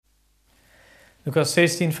Lukas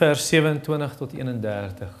 16 vers 27 tot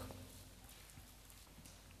 31.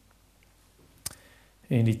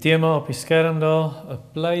 En die tema op die skerm daar, 'n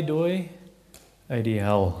pleidooi uit die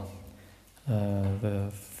hel. The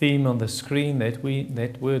theme on the screen,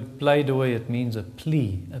 that word pleidooi, it means a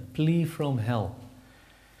plea from hell.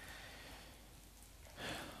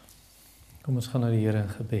 Kom ons gaan na die Here in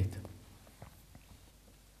gebed.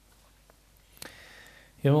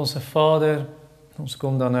 Hemelse Vader, ons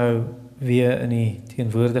kom dan nou weer in die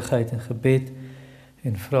teenwoordigheid en gebed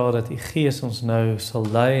en vra dat die Gees ons nou sal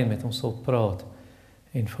lei en met ons sal praat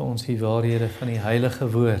en vir ons die waarhede van die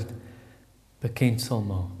heilige woord bekend sal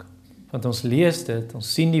maak. Want ons lees dit,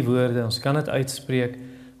 ons sien die woorde, ons kan dit uitspreek,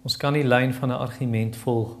 ons kan die lyn van 'n argument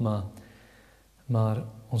volg, maar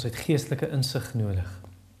ons het geestelike insig nodig.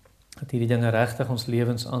 Dat hierdie dinge regtig ons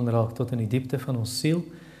lewens aanraak tot in die diepte van ons siel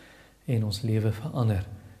en ons lewe verander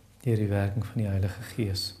deur die werking van die Heilige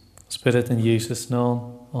Gees. Ons bid dit in Jesus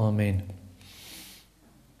naam. Amen.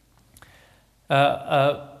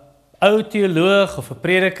 Ou teoloog of 'n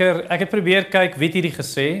prediker, ek het probeer kyk wie het hierdie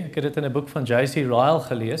gesê. Ek het dit in 'n boek van J.C. Ryle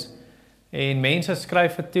gelees. En mense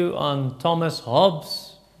skryf dit toe aan Thomas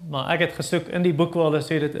Hobbes, maar ek het gesoek in die boek waar hulle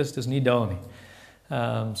sê dit is, dis nie daar nie.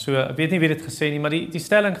 So ek weet nie wie dit gesê nie, maar die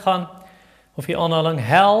stelling gaan, of die aanhaling,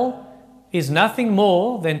 hell is nothing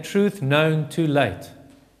more than truth known too late.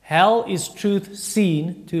 Hell is truth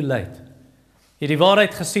seen too late. Jy het die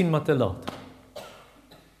waarheid gesien, maar te laat.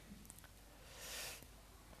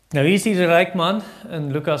 Nou hier is die ryk man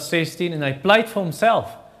in Lukas 16 en hy pleit vir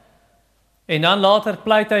homself. En dan later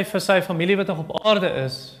pleit hy vir sy familie wat nog op aarde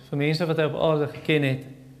is, vir mense wat hy op aarde geken het,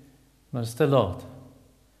 maar dit is te laat.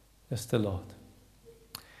 Dit is te laat.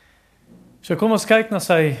 So kom ons kyk na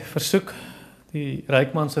sy versoek, die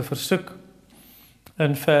ryk man se versoek,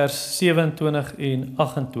 in vers 27 en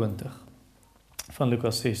 28 van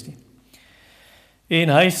Lukas 16. En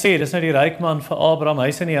hy sê, dis nou die ryk man vir Abraham, hy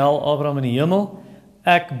is in die hel, Abraham in die hemel,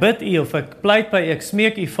 ek bid u, of ek pleit by u, ek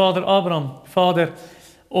smeek u vader Abraham, Vader,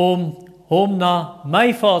 om hom na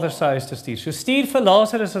my vader se huis te stuur. So stuur vir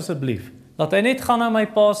Lazarus asseblief. Laat hy net gaan na my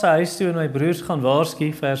pa se huis toe en my broers gaan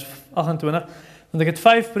waarsku, vers 28, want ek het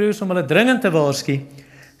 5 broers om hulle dringend te waarsku,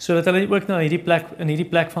 sodat hulle ook na hierdie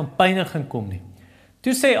plek van pyniging kom nie.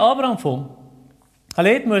 Toe sê Abraham vir hom, hulle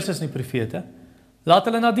het Moses en die profete, laat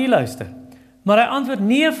hulle na die luister. Maar hy antwoord,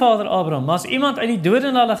 nee vader Abraham, maar as iemand uit die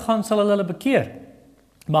dode na hulle gaan, sal hulle bekeer.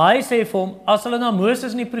 Maar hy sê vir hom, as hulle na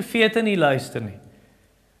Moses en die profete nie luister nie,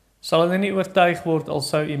 sal hulle nie oortuig word al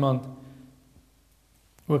sou iemand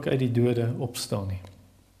ook uit die dode opstaan nie.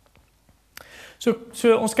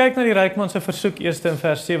 So ons kyk na die ryk man se versoek eers in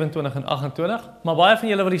vers 27 en 28, maar baie van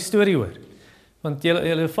julle wil die storie hoor. Want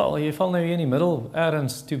jy val nou hier in die middel,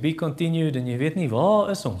 ergens, to be continued, en jy weet nie, waar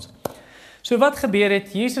is ons? So wat gebeur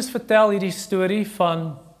het, Jesus vertel hierdie storie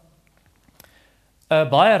van 'n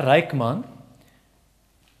baie ryk man,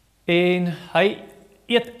 en hy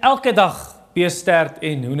eet elke dag beestert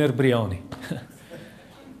en hoenderbiryani.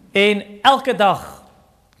 En elke dag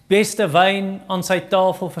beste wyn aan sy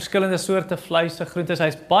tafel, verskillende soorte vleise, groentes,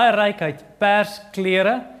 hy's baie ryk, hy het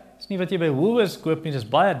persklere, dis nie wat jy by Woolworths koop nie, dis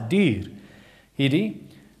baie duur. Hierdie,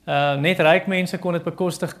 net ryk mense kon dit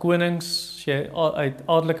bekostig, konings, as jy uit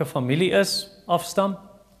adelike familie is, afstam.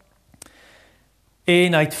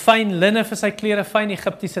 En hy het fyn linne vir sy klere, fyn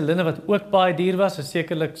Egiptiese linne wat ook baie duur was, is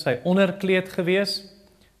sekerlik sy onderkleed gewees,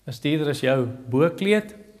 is duurder as jou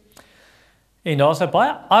bokleed. En daar's 'n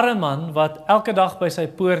baie arme man wat elke dag by sy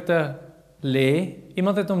poorte lê.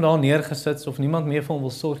 Iemand het hom daar neergesit of niemand meer vir hom wil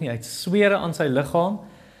sorg nie. Hy het swere aan sy liggaam,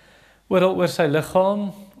 oral oor sy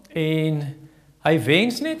liggaam, en hy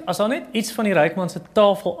wens net, as daar net iets van die ryk man se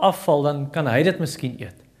tafel afval, dan kan hy dit miskien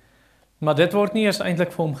eet. Maar dit word nie eers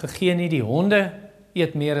eintlik vir hom gegee nie, die honde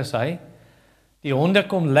eet meer as hy. Die honde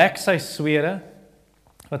kom lek sy swere,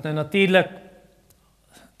 wat nou natuurlik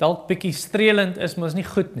dalk bietjie streelend is, maar is nie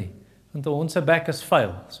goed nie, want 'n hond se bek is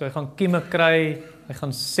vuil, so hy gaan kieme kry, hy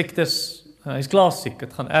gaan siektes, hy's klaar siek,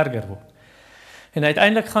 dit gaan erger word. En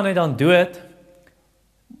uiteindelik gaan hy dan dood,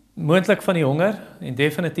 moontlik van die honger, en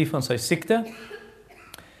definitief van sy siekte,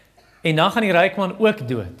 en dan gaan die ryk man ook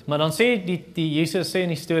dood, maar dan sê die Jesus sê in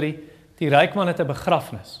die storie, die ryk man het 'n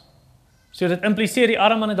begrafnis. So dit impliseer die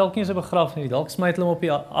arme man het dalk nie eens 'n begrafnis nie, dalk smyt hulle hom op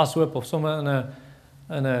die ashoop, of sommer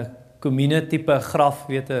in 'n commune tipe graf,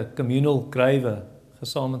 weet 'n communal grave,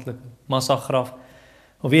 gesamentlike massagraf,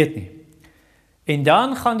 of weet nie. En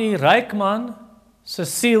dan gaan die ryk man se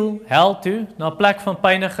siel hel toe, na 'n plek van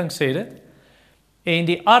pyniging sê dit, en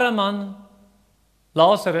die arme man,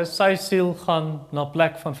 Lazarus, sy siel gaan na 'n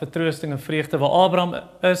plek van vertroosting en vreugde, waar Abraham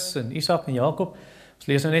is, en Isak en Jakob, Ons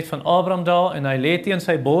lees nou net van Abraham daar, en hy lê teen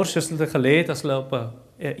sy bors, soos hulle gelê het, as hulle op 'n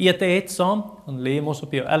ete het saam, dan lê jy mos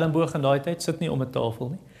op jou elmboog in daai tyd, sit nie om 'n tafel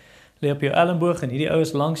nie. Lê op jou elmboog, en hierdie ou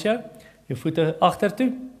is langs jou voete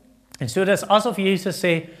agtertoe, en so dis asof Jesus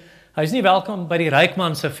sê, hy is nie welkom by die ryk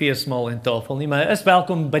man se feesmaal en tafel nie, maar hy is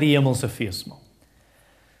welkom by die hemelse feesmaal.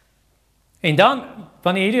 En dan,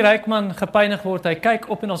 wanneer hierdie ryk man gepynig word, hy kyk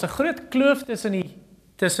op en ons 'n groot kloof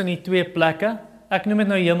tussen die twee plekke. Ek noem dit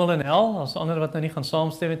nou hemel en hel, as ander wat nou nie gaan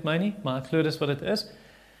saamstem met my nie, maar ek glo dis wat dit is.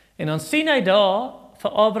 En dan sien hy daar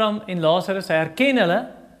vir Abraham en Lazarus, hy herken hulle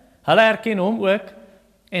herken hom ook,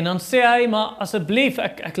 en dan sê hy, maar asseblief,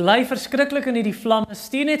 ek ly verskriklik in hierdie vlamme,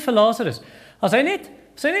 stuur net vir Lazarus. As hy net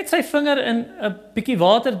sy vinger in 'n bietjie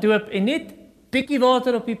water doop, en net bietjie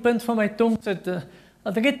water op die punt van my tong sit,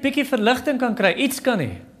 dat ek net bietjie verligting kan kry, iets kan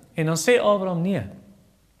hê. En dan sê Abraham,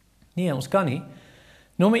 nee, ons kan nie.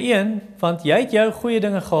 Nommer 1, want jy het jou goeie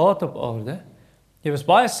dinge gehad op aarde, jy was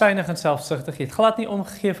baie suinig en selfsugtig, jy het glad nie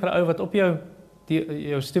omgegee vir 'n ou wat op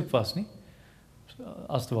jou stoep was nie,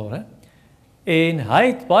 as het ware. En hy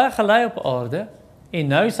het baie gelei op aarde, en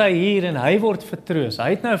nou is hy hier, en hy word vertroos, hy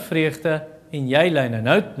het nou vreugde, en jy ly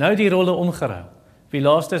nou die rolle omgeruil. Wie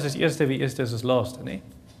laaste is eerste, wie eerste is laaste, nie?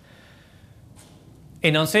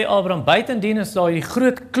 En dan sê Abraham, buitendien is daar die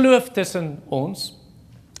groot kloof tussen ons,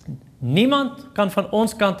 niemand kan van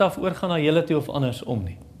ons kant af oorgaan na julle toe of andersom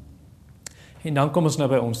nie. En dan kom ons nou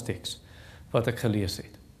by ons teks, wat ek gelees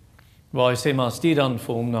het. Waar hy sê, maar stuur dan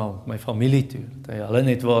vir hom na my familie toe, dat hy hulle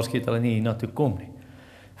net waarsku dat hulle nie hier na toe kom nie.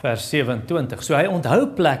 Vers 27, so hy onthou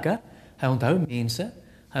plekke, hy onthou mense,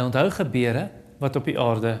 hy onthou gebeure wat op die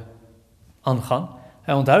aarde aangaan,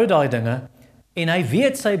 hy onthou daai dinge, en hy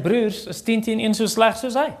weet sy broers is 10-1 so sleg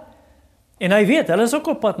soos hy. En hy weet, hulle is ook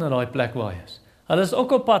op pad na daai plek waar hy is. Hulle is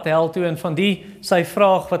ook op pad hel toe, en van sy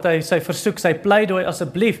vraag wat hy, sy versoek, sy pleidooi,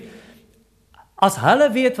 asseblief, as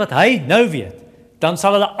hulle weet wat hy nou weet, dan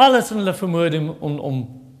sal hulle alles in hulle vermoë doen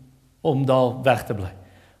om daar weg te bly,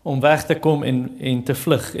 om weg te kom en te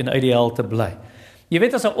vlug en uit die hel te bly. Jy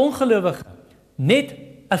weet, as 'n ongelowige net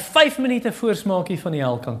 'n 5 minute voorsmaakie van die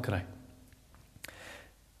hel kan kry,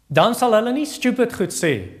 dan sal hulle nie stupid goed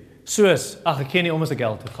sê, soos, ek ken nie om as ek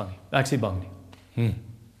hel toe gaan nie, ek is nie bang nie.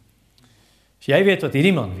 As jy weet wat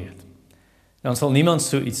hierdie man weet, dan sal niemand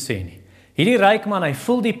so iets sê nie. Hierdie ryk man, hy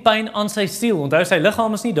voel die pyn aan sy siel, onthou sy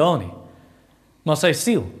liggaam is nie daar nie, maar sy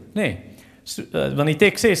siel, want die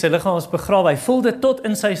teks sê, sy liggaam is begrawe, hy voel dit tot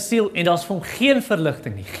in sy siel, en daar is vir hom geen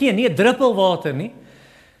verligting nie, nie 'n druppel water nie,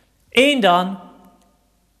 en dan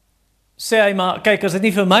sê hy, maar kyk, as dit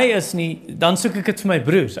nie vir my is nie, dan soek ek dit vir my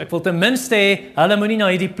broers, ek wil ten minste hê, hulle moet nie na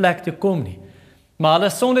hierdie plek toe kom nie, maar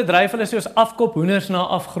hulle sonde dryf hulle soos afkop hoenders na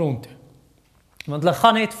afgrond toe, want hulle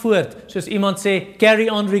gaan net voort, soos iemand sê, carry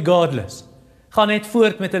on regardless, gaan net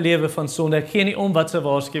voort met 'n lewe van sonde, ek gee nie om wat se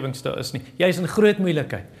waarskuwings daar is nie, jy is in groot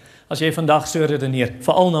moeilikheid, as jy vandag so redeneer,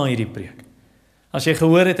 veral na hierdie preek, as jy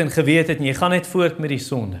gehoor het en geweet het, en jy gaan net voort met die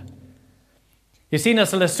sonde. Jy sien,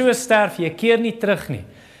 as hulle so sterf, jy keer nie terug nie.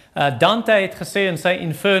 Dante het gesê in sy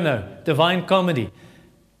Inferno, Divine Comedy,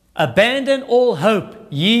 abandon all hope,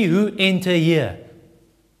 ye who enter here.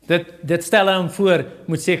 Dit stel hom voor,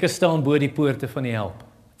 moet seker staan bo die poorte van die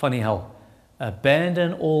hel.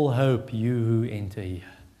 Abandon all hope, you who enter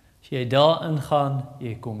here. As jy daar ingaan,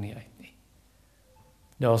 jy kom nie uit nie.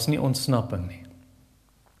 Daar is nie ontsnapping nie.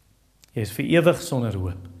 Jy is vir ewig sonder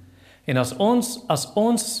hoop. En as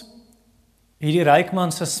ons hierdie ryk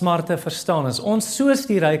man se smarte verstaan, as ons soos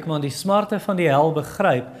die ryk man die smarte van die hel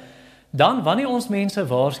begryp, dan wanneer ons mense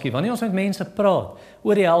waarsku, wanneer ons met mense praat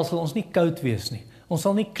oor die hel, sal ons nie koud wees nie. Ons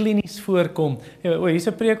sal nie klinies voorkom. Hier's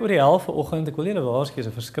 'n preek oor die hel vanoggend, ek wil julle waarsku, is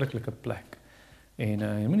 'n verskriklike plek. En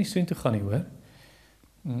jy moet nie so intoe gaan nie, hoor.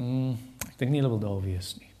 Ek dink nie hulle wil daar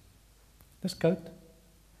wees nie. Dis koud.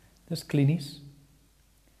 Dis klinies.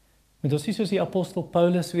 Moet ons nie soos die apostel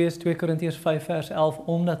Paulus wees, 2 Korintiërs 5 vers 11,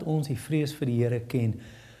 omdat ons die vrees vir die Here ken,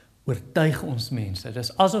 oortuig ons mense.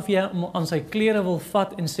 Dis asof jy aan sy klere wil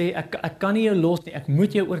vat en sê, ek kan nie jou los nie, ek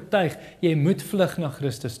moet jou oortuig, jy moet vlug na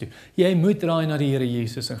Christus toe. Jy moet draai na die Here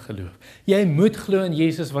Jesus in geloof. Jy moet glo in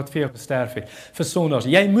Jesus wat vir jou gesterf het, vir sondaars.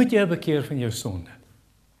 Jy moet jou bekeer van jou sonde.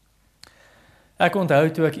 Ek onthou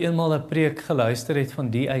toe ek eenmaal 'n preek geluister het van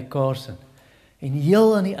D.A. Carson, en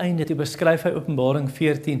heel aan die einde, toe beskryf hy Openbaring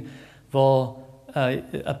 14, waar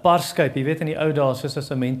 'n parskyp, jy weet in die ou dae, soos 'n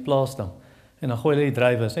sementplaasdam, en dan gooi hulle die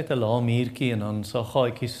druiwe, is net 'n lae muurtjie, en dan sal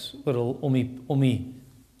gaatjies oral om die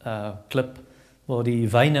klip, waar die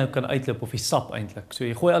wyn nou kan uitloop, of die sap eintlik. So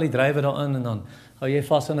jy gooi al die druiwe daarin, en dan hou jy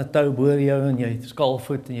vas aan 'n tou boor jou, en jy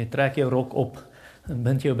skaalvoet, en jy trek jou rok op, en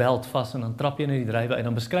bind jou beld vas, en dan trap jy nou die druiwe uit.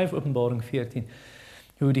 Dan beskryf Openbaring 14,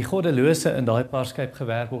 hoe die goddelose in daai paarskyp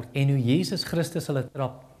gewerk word, en hoe Jesus Christus hulle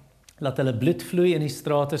trap, laat hulle bloed vloei in die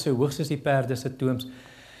strate so hoog soos die perde se toons,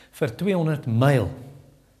 vir 200 myl,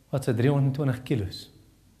 wat se 320 kilos.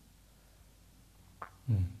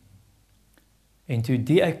 En toe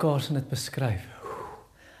D.A. Carson het beskryf,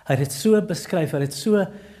 hy het dit so beskryf, hy het dit so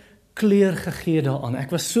kleur gegee daaraan,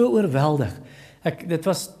 ek was so oorweldig, dit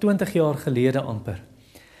was 20 jaar gelede amper,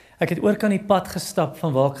 ek het oor kan die pad gestap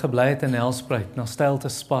van waar ek gebly het in Nelspruit, na Steilte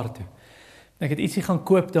Spar toe, ek het ietsie gaan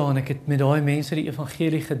koop daar, en ek het met daai mense die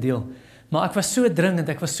evangelie gedeel, maar ek was so dringend,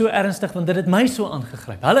 ek was so ernstig, want dit het my so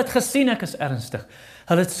aangegryp, hulle het gesien ek is ernstig,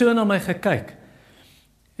 hulle het so na my gekyk,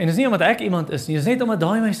 en dis nie omdat ek iemand is nie, dis net omdat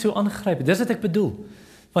daai my so aangegryp het, dis wat ek bedoel,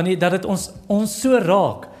 want dat het ons so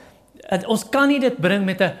raak, ons kan nie dit bring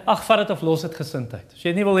met 'n, ag, vat dit of los dit gesindheid, as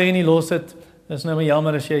jy nie wil hê nie, los dit, dis nou maar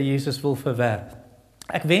jammer as jy Jesus wil verwerp.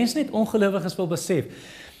 Ek wens net ongelowiges wil besef,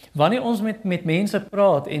 wanneer ons met mense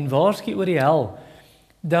praat en waarsku oor die hel,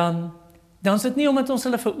 dan is dit nie omdat ons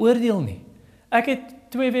hulle veroordeel nie. Ek het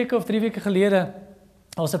 2 weke of 3 weke gelede,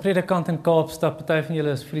 as 'n predikant in Kaapstad, party van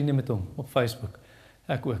julle is vriende met hom op Facebook,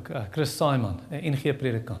 ek ook, Chris Simon, 'n NG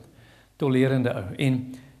predikant, tolerende ou,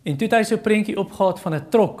 en toe het hy so 'n prentjie opgehaat van 'n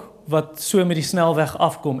trok, wat so met die snelweg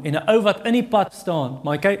afkom, en 'n ou wat in die pad staan,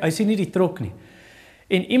 maar hy sien nie die trok nie,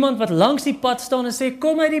 en iemand wat langs die pad staan en sê,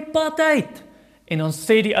 kom uit die pad uit, en dan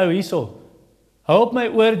sê die ou hierso, hou op my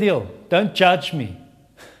oordeel, don't judge me.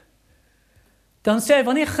 Dan sê hy,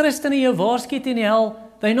 wanneer Christene jou waarsku teen die hel,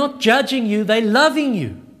 they're not judging you, they're loving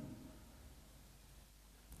you.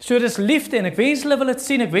 So dis liefde, en ek wens hulle wil dit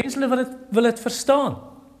sien, ek wens hulle wil dit verstaan.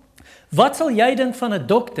 Wat sal jy dink van 'n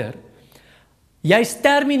dokter? Jy's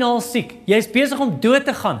terminaal siek, jy's besig om dood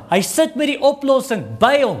te gaan, hy sit met die oplossing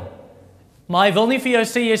by hom, maar hy wil nie vir jou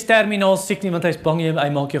sê jy's terminaal siek nie, want hy's bang hy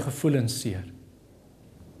maak jou gevoelens seer.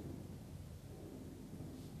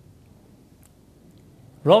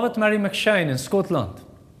 Robert Murray McCheyne in Skotland,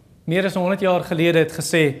 meer as 100 jaar gelede het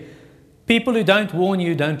gesê, people who don't warn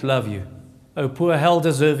you don't love you. O poor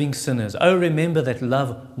hell-deserving sinners, oh remember that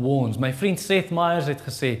love warns. My vriend Seth Meyers het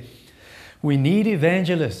gesê, we need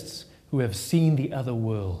evangelists who have seen the other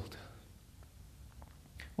world.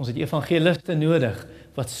 Ons het evangeliste nodig,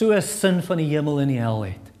 wat so 'n sin van die hemel en die hel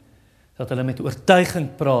het, dat hulle met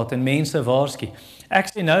oortuiging praat en mense waarsku.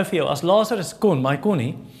 Ek sê nou vir jou, as Lazarus kon, maar hy kon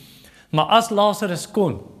nie, maar as Lazarus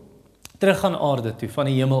kon, terug gaan aarde toe, van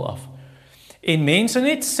die hemel af, en mense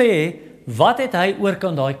net sê, wat het hy oor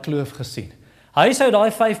kan daai kloof gesien? Hy sou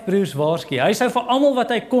daai 5 broers waarsku, hy sou vir almal wat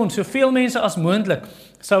hy kon, soveel mense as moontlik,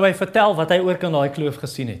 sou hy vertel wat hy oor kan daai kloof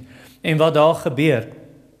gesien het, en wat daar gebeur.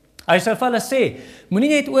 Hy sou vir hulle sê, moenie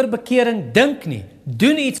net oor bekering dink nie,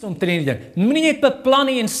 doen iets omtrent die ding, moenie net beplan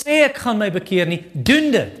nie en sê ek gaan my bekeer nie,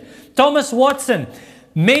 doen dit. Thomas Watson,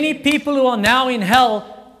 many people who are now in hell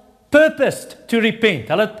purposed to repent.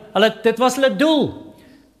 Dit was hulle doel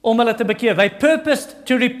om hulle te bekeer. They purposed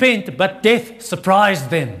to repent, but death surprised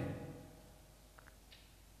them.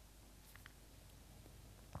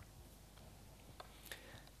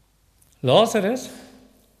 Lazarus,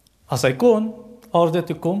 as hy kon aarde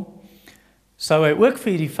toe kom, sou hy ook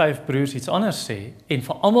vir die 5 broers iets anders sê, en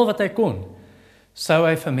vir almal wat hy kon, sou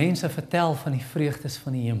hy vir mense vertel van die vreugdes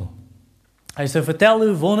van die hemel. Hy sou vertel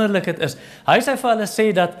hoe wonderlik dit is. Hy sou vir hulle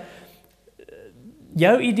sê dat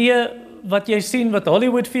jou idee wat jy sien, wat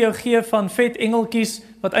Hollywood vir jou gee van vet engeltjies,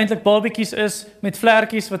 wat eintlik babetjies is, met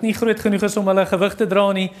vlerkies, wat nie groot genoeg is om hulle gewig te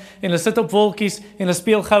dra nie, en hulle sit op wolkies, en hulle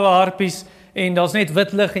speel goue harpies, en daar's net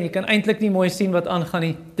wit lig, en jy kan eintlik nie mooi sien wat aangaan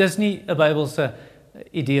nie. Dis nie 'n Bybelse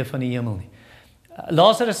idee van die hemel nie.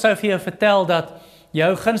 Lazarus sou vir jou vertel dat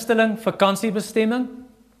jou gunsteling vakansiebestemming,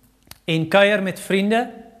 en kuier met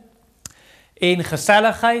vriende, en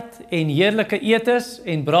geselligheid, en heerlike etes,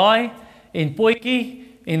 en braai, en potjie,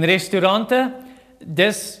 en restaurante,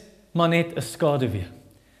 dis maar net 'n skaduwee.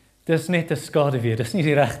 Dis net 'n skaduwee, dis nie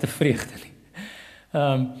die regte vreugde nie.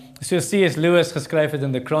 So C.S. Lewis geskryf het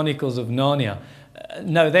in The Chronicles of Narnia.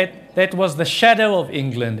 No, that was the shadow of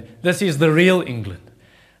England. This is the real England.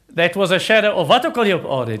 That was a shadow of wat ook al jy op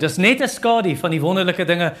aarde. Dis net 'n skadu van die wonderlike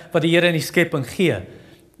dinge wat die Here in die skepping gee.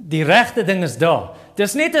 Die regte ding is daar.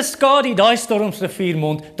 Dis net 'n skadu, daai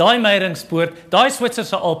Stormsriviermond, daai Meyringspoort, daai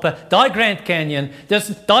Switserse Alpe, daai Grand Canyon,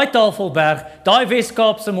 dis daai Tafelberg, daai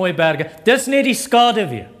Wes-Kaapse mooi berge. Dis net die skadu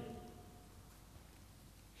weer.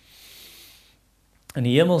 In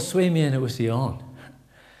die hemel swem jy in 'n oseaan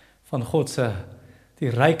van God se, die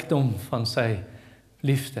rykdom van sy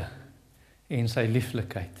liefde en sy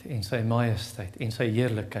lieflikheid en sy majesteit en sy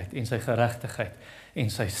heerlikheid en sy geregtigheid en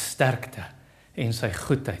sy sterkte en sy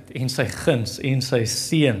goedheid en sy guns en sy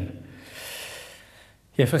seën.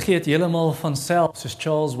 Jy vergeet heeltemal van self, soos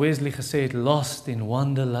Charles Wesley gesê het, lost in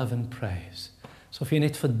wonder, love and praise. Asof jy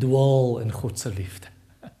net verdwaal in God se liefde.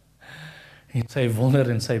 En sy wonder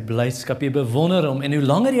en sy blydskap, jy bewonder hom, en hoe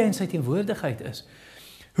langer jy in sy teenwoordigheid is,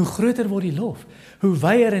 hoe groter word die lof, hoe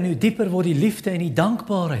wyer en hoe dieper word die liefde en die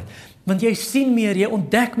dankbaarheid, want jy sien meer, jy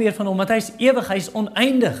ontdek meer van hom, want hy is ewig, hy is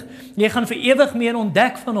oneindig, jy gaan vir ewig meer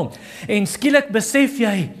ontdek van hom, en skielik besef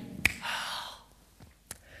jy,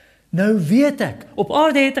 nou weet ek, op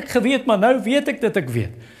aarde het ek geweet, maar nou weet ek dat ek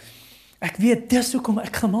weet. Ek weet, dis hoekom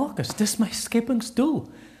ek gemaak is, dis my skepingsdoel.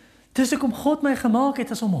 Dis hoekom God my gemaak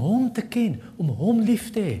het, is om hom te ken, om hom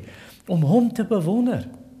lief te hê, om hom te bewonder.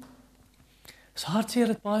 Dis hartseer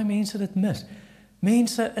dat baie mense dit mis.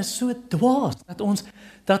 Mense is so dwaas, dat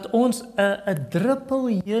ons 'n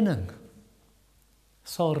druppel heuning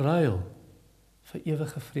sal ruil vir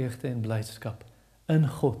ewige vreugde en blydskap in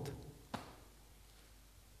God.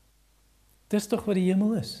 Dis tog wat die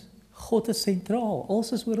hemel is. God is sentraal,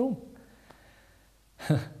 alles is oor hom.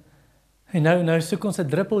 En nou soek ons 'n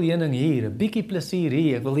druppel heuning hier, 'n bietjie plesier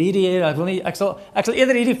hier. Ek wil hierdie hê, ek wil nie, ek sal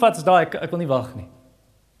eerder hierdie vat as daai, ek wil nie wag nie.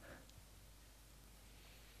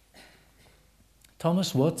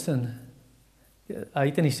 Thomas Watson, hy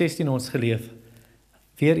het in die 1600s geleef.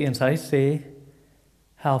 Weereens, hy sê,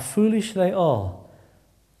 how foolish they are.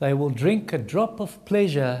 They will drink a drop of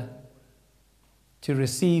pleasure to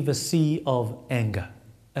receive a sea of anger,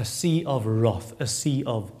 a sea of wrath, a sea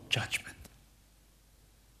of judgment.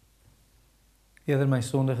 Eerder my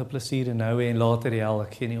sondige plesier nou en later die hel,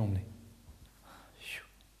 ek gee nie om nie.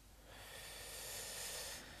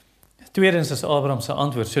 Tweedens is Abraham se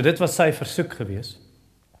antwoord, so dit was sy versoek gewees.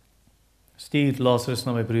 Stuur Lazarus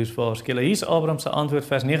na my broers vir haar skele. Hier is Abraham se antwoord,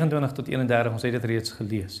 vers 29 tot 31, ons het dit reeds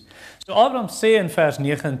gelees. So Abraham sê in vers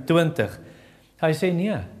 29, hy sê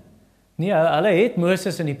nee, hulle het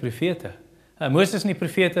Moses en die profete. Moses en die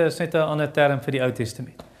profete is net 'n ander term vir die Ou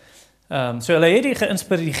Testament. So hulle het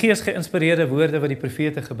die gees geïnspireerde woorde wat die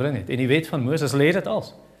profete gebring het, en die wet van Moses, hulle het dit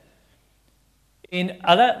als. En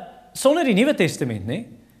hulle, sonder die Nuwe Testament, nee,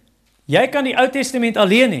 jy kan die Ou Testament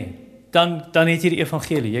alleen hê, dan het jy die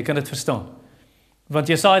evangelie, jy kan dit verstaan. Want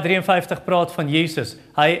Jesaja 53 praat van Jesus,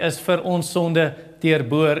 hy is vir ons sonde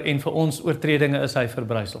deurboor en vir ons oortredinge is hy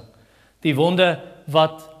verbrysel. Die wonde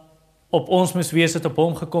wat op ons moes wees het op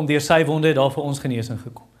hom gekom, deur sy wonde het daar vir ons genesing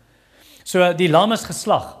gekom. So die lam is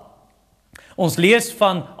geslag. Ons lees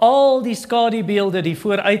van al die skadubeelde, die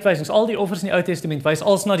vooruitwysings, al die offers in die Ou Testament wys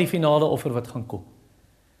als na die finale offer wat gaan kom.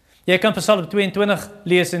 Jy kan Psalm 22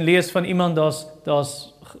 lees van iemand,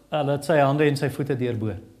 hulle het sy hande en sy voete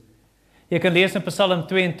deurboor. Jy kan lees in Psalm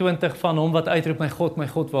 22 van hom wat uitroep, my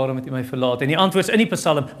God, waarom het U my verlaat? En die antwoord is in die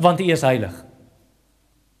Psalm, want U is heilig.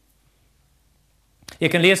 Jy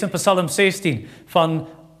kan lees in Psalm 16 van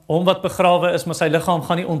hom wat begrawe is, maar sy liggaam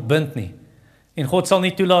gaan nie ontbind nie. En God sal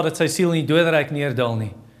nie toelaat dat sy siel in die doderyk neerdal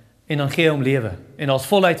nie. En dan gee hy hom lewe. En daar's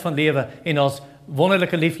volheid van lewe en daar's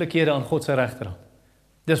wonderlike lieflikhede aan God se regterhand.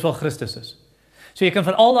 Dis wat Christus is. So jy kan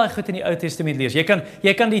van al daai goed in die Ou Testament lees. Jy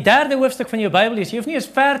kan die 3de hoofstuk van jou Bybel lees. Jy hoef nie eens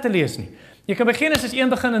ver te lees nie. Jy kan by Genesis 1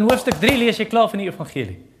 begin en hoofstuk 3 lees jy klaar van die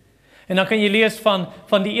evangelie. En dan kan jy lees van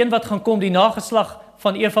die een wat gaan kom, die nageslag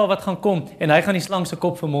van Eva wat gaan kom en hy gaan die slang se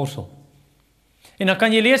kop vermorsel. En dan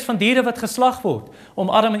kan jy lees van diere wat geslag word om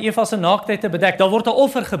Adam en Eva se naaktheid te bedek. Daar word 'n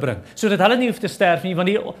offer gebring sodat hulle nie hoef te sterf nie,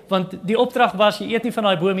 want die opdrag was jy eet nie van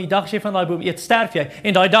daai boom, die dag as jy van daai boom eet, sterf jy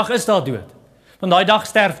en daai dag is daar dood. Want daai dag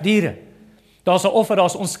sterf diere. Daar's 'n offer,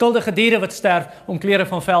 daar's onskuldige diere wat sterf om klere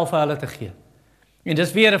van vel vir hulle te gee. En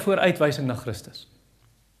dis weer 'n vooruitwysing na Christus.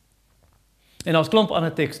 En daar's klomp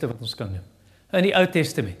ander tekste wat ons kan doen in die Ou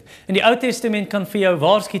Testament. En die Ou Testament kan vir jou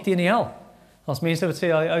waarsku teen die hel. As mense wat sê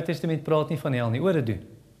ja, die Ou Testament praat nie van die hel nie, oor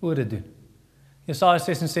dit doen. Jesaja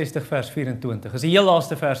 66 vers 24, is die heel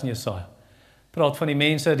laaste vers in Jesaja. Praat van die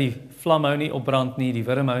mense, die vlam hou nie opbrand nie, die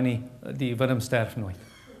wurm hou nie, die wurm sterf nooit.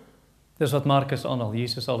 Dis wat Markus aanhaal,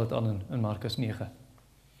 Jesus haal dit aan in Markus 9.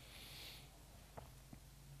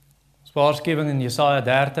 Ons waarskuwing in Jesaja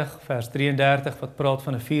 30 vers 33 wat praat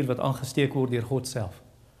van 'n vuur wat aangesteek word deur God self.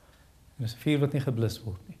 En dis 'n vuur wat nie geblus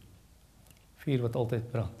word nie. Vuur wat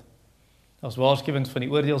altyd brand. As waarskuwings van die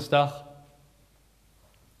oordeelsdag,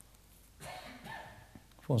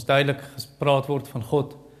 vir ons duidelik gespraat word van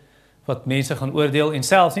God, wat mense gaan oordeel, en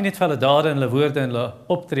selfs nie net vir hulle dade en hulle woorde en hulle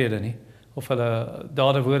optrede nie, of hulle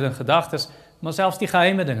dade, woorde en gedagtes, maar selfs die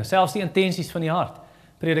geheime dinge, selfs die intensies van die hart.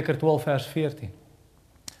 Prediker 12 vers 14.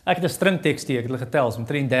 Ek het 'n stringteks hier, ek het hulle getel,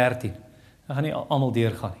 omtrent 13. Ek gaan nie almal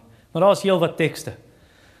deurgaan nie. Maar daar is heel wat tekste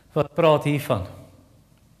wat praat hiervan,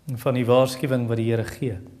 van die waarskuwing wat die Here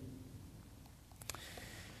gee.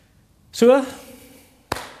 So,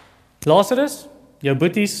 Lazarus, jou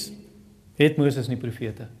boeties het Moses nie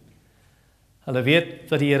profete. Hulle weet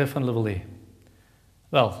wat die Here van hulle wil hê.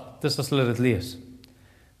 Wel, dis as hulle dit lees.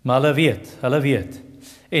 Maar hulle weet.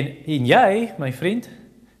 En jy, my vriend,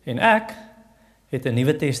 en ek, het 'n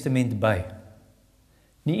Nuwe Testament by.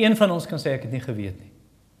 Nie een van ons kan sê ek het nie geweet nie.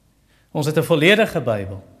 Ons het 'n volledige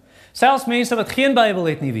Bybel. Selfs mense wat geen Bybel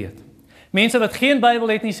het nie weet. Mense wat geen Bybel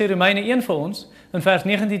het nie, sê Romeine 1 vir ons, in vers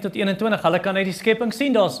 19 tot 21, hulle kan uit die skepping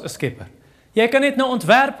sien daar's 'n skepper. Jy kan net na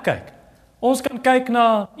ontwerp kyk. Ons kan kyk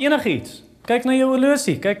na enigiets. Kyk na jou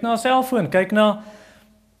horlosie, kyk na 'n selfoon, kyk na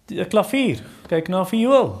 'n klavier, kyk na 'n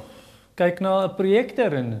viool, kyk na 'n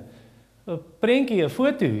projektor en 'n prentjie, 'n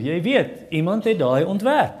foto. Jy weet, iemand het daai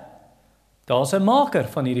ontwerp. Daar's 'n maker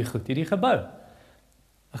van hierdie goed, hierdie gebou.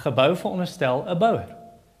 'n Gebou veronderstel 'n bouer.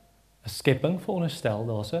 'n Skepping veronderstel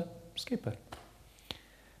daar's 'n skepper.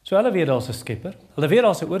 So hulle weet daar's 'n skepper. Hulle weet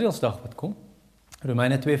daar's 'n oordeelsdag wat kom.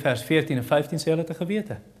 Romeine 2 vers 14 en 15 sê hulle te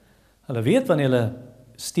gewete. Hulle weet wanneer hulle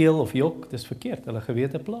steel of jok, dis verkeerd. Hulle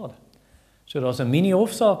gewete plade. So daar's 'n mini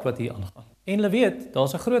hofsaak wat hier aangaan. En hulle weet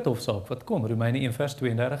daar's 'n groot hofsaak wat kom. Romeine 1 vers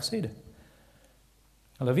 32 sê dit.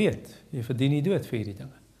 Hulle weet jy verdien nie dood vir hierdie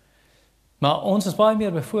dinge. Maar ons is baie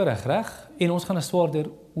meer bevoordeel, reg? En ons gaan 'n swaarder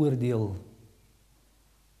oordeel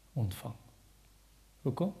ontvang.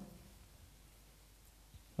 Hoekom?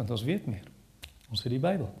 Want ons weet meer. Ons het die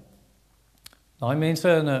Bybel. Daai mense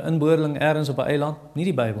in 'n inboorling ergens op 'n eiland, nie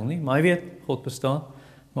die Bybel nie, maar hy weet God bestaan,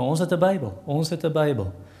 maar ons het 'n Bybel. Ons het 'n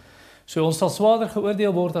Bybel. So ons sal swaarder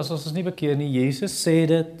geoordeel word as ons nie bekeer nie. Jesus sê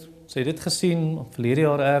dit. Ons het dit gesien verlede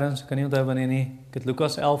jaar ergens, ek kan nie onthou wanneer nie. Ek het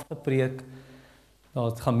Lukas 11 gepreek.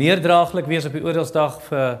 Dat gaan meer draaglik wees op die oordeelsdag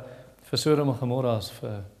vir Sodom en Gomorra as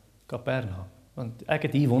vir Kapernaum. Want ek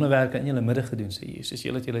het hier wonderwerke in julle midde gedoen, sê Jesus.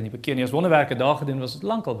 Julle het julle nie bekeer nie. As wonderwerke daar gedoen was, het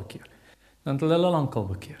lankal bekeer. Dan het hulle lankal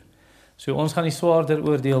bekeer. So ons gaan die swaarder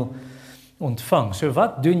oordeel ontvang. So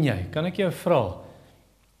wat doen jy? Kan ek jou vra?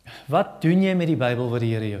 Wat doen jy met die Bybel wat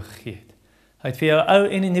die Here jou gegee het? Hy het vir jou Ou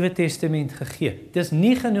en die Nuwe Testament gegee. Dis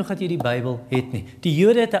nie genoeg dat jy die Bybel het nie. Die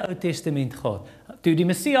Jode het 'n Ou Testament gehad. Toe die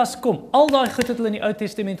Messias kom, al daai goed wat hulle in die Ou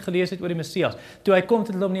Testament gelees het oor die Messias, toe hy kom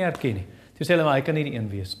het hulle hom nie herken nie. Toe sê hulle maar hy kan nie die een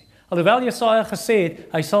wees nie. Alhoewel Jesaja gesê het,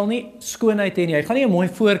 hy sal nie skoonheid hê nie, hy gaan nie 'n mooi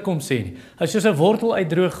voorkoms hê nie. Hy is soos 'n wortel uit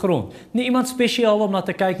droë grond. Nie iemand spesiaal om na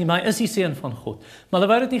te kyk nie, maar hy is die seun van God. Maar hulle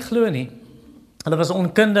wou dit nie glo nie. Hulle was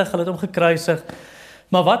onkundig, hulle het hom gekruisig.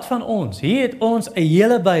 Maar wat van ons? Hier het ons 'n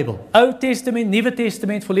hele Bybel, Ou Testament, Nuwe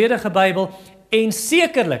Testament, volledige Bybel en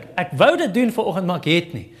sekerlik, ek wou dit doen vanoggend maar ek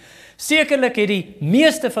het nie. Sekerlik het die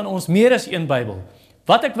meeste van ons meer as een Bybel.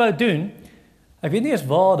 Wat ek wou doen, ek weet nie eens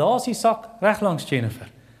waar, daar's die sak reg langs Jennifer.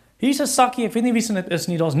 Hier's 'n sakkie, ek weet nie wie se dit is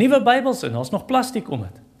nie, daar's nuwe Bybels in, daar's nog plastiek om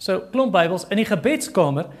dit. So klomp Bybels in die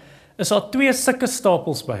gebedskamer is daar 2 sulke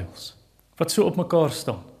stapels Bybels wat so op mekaar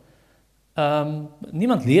staan.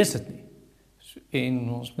 Niemand lees dit nie. En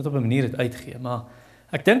ons moet op 'n manier dit uitgee, maar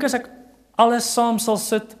ek dink as ek alles saam sal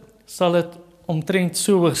sit, sal dit omtrent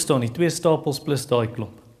so hoog staan, die 2 stapels plus daai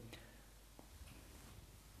klomp.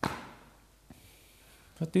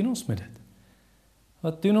 Wat doen ons met dit?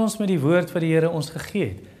 Wat doen ons met die woord wat die Here ons gegee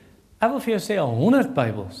het? Ek wil vir jou sê, al 100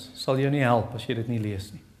 Bybels sal jou nie help as jy dit nie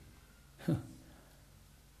lees nie.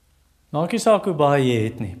 Maak nie saak hoe baie jy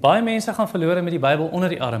het nie. Baie mense gaan verlore met die Bybel onder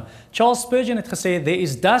die arm. Charles Spurgeon het gesê,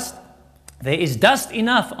 there is dust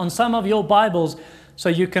enough on some of your Bibles so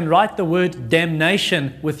you can write the word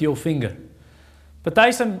damnation with your finger.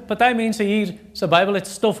 Party mense hier se Bybel het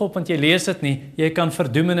stof op want jy lees dit nie. Jy kan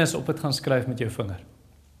verdoemenis op dit gaan skryf met jou vinger.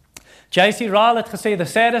 J.C. Ryle het gesê, the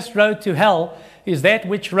saddest road to hell is that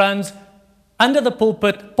which runs under the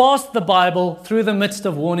pulpit, past the Bible, through the midst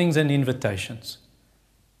of warnings and invitations.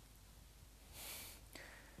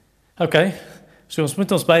 Okay, so ons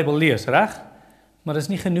moet ons Bybel lees, reg? Maar dit is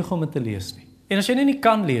nie genoeg om dit te lees nie. En as jy nie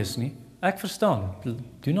kan lees nie, ek verstaan,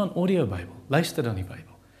 doen dan audio Bybel, luister dan die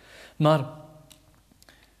Bybel. Maar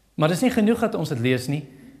dit is nie genoeg dat ons dit lees nie,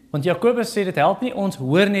 want Jakobus sê dit help nie ons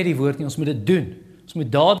hoor net die woord nie, ons moet dit doen. Ons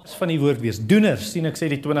moet daders van die woord wees, doeners, sien ek sê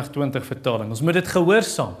die 2020 vertaling. Ons moet dit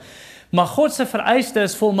gehoorsaam. Maar God se vereiste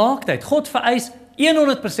is volmaaktheid. God vereis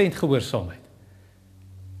 100% gehoorsaamheid.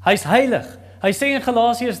 Hy's heilig. Hy sê in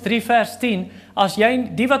Galasiërs 3 vers 10, as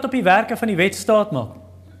jy die wat op die werke van die wet staat maak,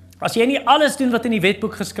 as jy nie alles doen wat in die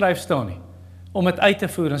wetboek geskryf staan nie, om dit uit te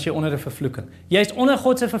voer, dan is jy onder 'n vervloeking. Jy is onder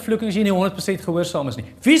God se vervloeking as jy nie 100% gehoorsaam is nie.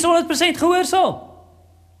 Wie is 100% gehoorsaam?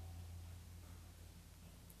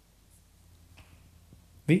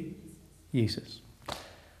 Wie? Jesus.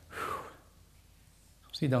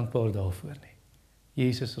 Ons is nie dankbaar daarvoor nie.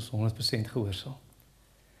 Jesus is 100% gehoorsaam.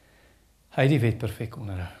 Hy het die wet perfek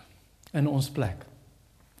onderhou in ons plek.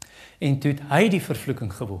 En toe het hy die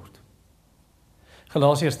vervloeking geword.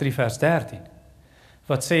 Galasiërs 3 vers 13,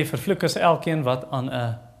 wat sê, vervloek is elkeen wat aan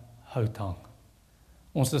 'n hout hang.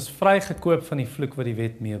 Ons is vrygekoop van die vloek wat die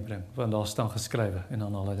wet meebring, want daar staan geskrywe, en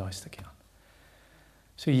dan haal hy daai stukkie aan.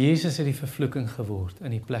 So Jesus het die vervloeking geword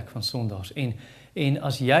in die plek van sondaars, en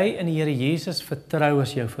as jy in die Here Jesus vertrou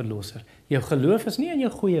as jou verlosser, jou geloof is nie in jou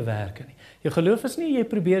goeie werke nie, jou geloof is nie jy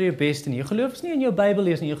probeer jou beste nie, jou geloof is nie in jou Bybel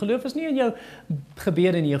lees nie, jou geloof is nie in jou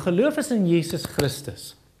gebede nie, jou geloof is in Jesus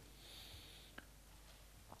Christus.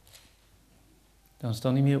 Dan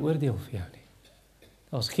staan nie meer oordeel vir jou nie.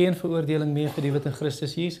 Daar's geen veroordeling meer vir die wat in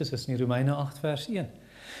Christus Jesus is nie, Romeine 8 vers 1.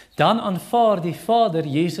 Dan aanvaar die Vader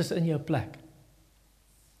Jesus in jou plek.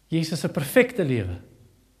 Jesus se perfekte lewe.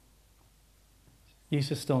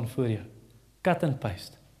 Jesus staan voor jou. Cut and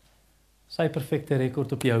paste. Sy perfekte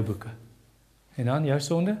rekord op jou boeke. En dan jou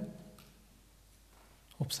sonde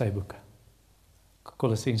op sy boeke.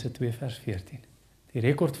 Kolossense 2 vers 14. Die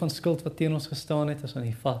rekord van skuld wat teen ons gestaan het, is aan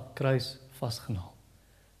die kruis vasgenaal.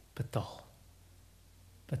 Betaal.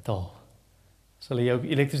 Betaal. As hulle jou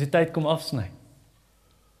elektrisiteit kom afsny,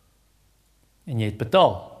 en jy het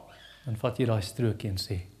betaal, dan vat jy daai strokie en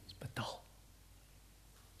sê, is betaal.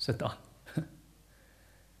 Sit aan.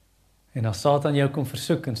 En as Satan jou kom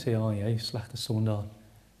versoek en sê, ja, jy slegte sondaar,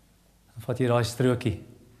 dan vat jy daai strokie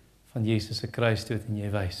van Jesus se kruisdood en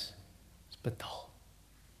jy wys, is betaal.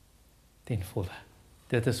 Ten volle.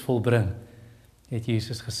 Dit is volbring, het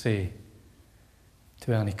Jesus gesê,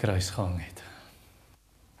 toe hy aan die kruis gehang het.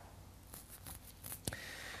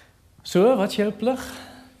 So, wat is jou plig?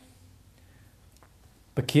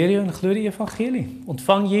 Bekeer jou en glo die evangelie.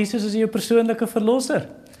 Ontvang Jesus as jou persoonlike verlosser.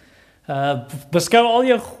 Beskou al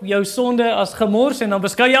jou sonde as gemors, en dan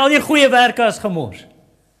beskou jy al jou goeie werke as gemors.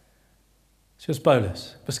 Soos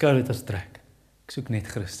Paulus, beskou dit as trek. Ek soek net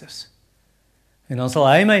Christus. En dan sal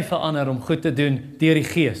hy my verander om goed te doen deur die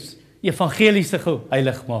Gees. Evangeliese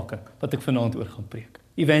heiligmaking, wat ek vanaand oor gaan preek.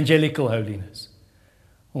 Evangelical holiness.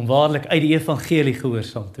 Om waarlik uit die evangelie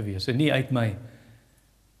gehoorsaam te wees, en nie uit my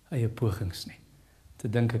eie pogings nie. Te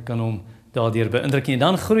dink ek kan hom daardeur beïndruk nie. En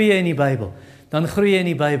dan groei jy in die Bybel. Dan groei jy in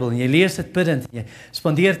die Bybel, en jy lees dit bidtend, en jy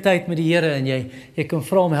spandeer tyd met die Here, en jy kan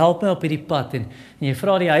vra hom, help my op hierdie pad, en jy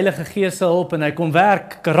vra die Heilige Gees se hulp, en hy kom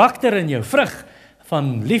werk karakter in jou, vrug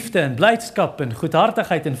van liefde en blydskap en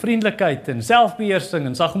goedhartigheid en vriendelikheid en selfbeheersing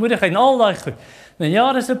en sagmoedigheid en al daai goed. En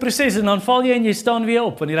ja, dis 'n proses, en dan val jy en jy staan weer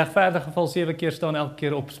op, want die regverdige val 7 keer, staan elke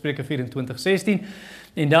keer op, Spreuke 24:16,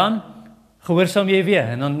 en dan gehoorsaam jy weer,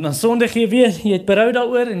 en dan sondig jy weer, jy het berou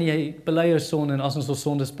daaroor, en jy bely jou sonde, en as ons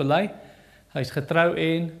sondes bely, hy is getrou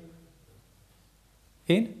en?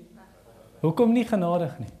 Hoekom nie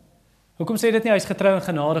genadig nie? Hoekom sê dit nie, hy is getrou en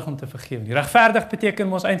genadig om te vergewe nie? Regverdig beteken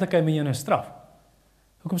mos eintlik hy moet jou nou straf.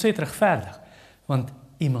 Hoekom sê dit regverdig? Want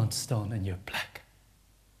iemand staan in jou plek.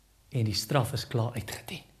 En die straf is klaar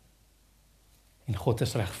uitgedien. En God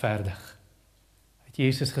is regverdig. Hy het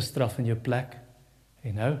Jesus gestraf in jou plek.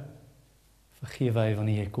 En nou, vergewe hy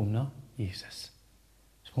wanneer jy kom na Jesus.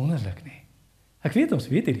 Dis wonderlik, nie? Ek weet ons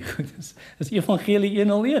weet hierdie goed. Dis Evangelie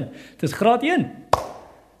 101. Dit is graad 1.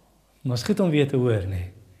 Maar is goed om weer te hoor,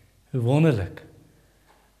 nie? Hoe wonderlik.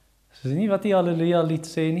 Dis nie wat die Halleluja lied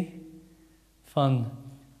sê nie. Van,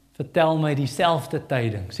 vertel my dieselfde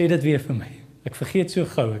tyding. Sê dit weer vir my. Ek vergeet so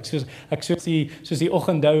gou. Ek soos die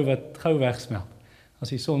oggenddou wat gou wegsmelt. As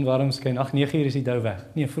die son warm skyn, 9 uur is die dou weg.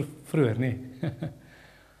 Nee, vroeër, nee.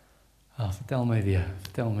 Vertel my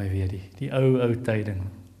weer die ou tyding.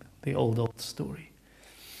 The old story.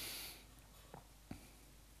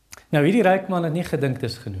 Nou, hierdie ryk man het nie gedink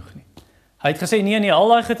dis genoeg nie. Hy het gesê, nee, al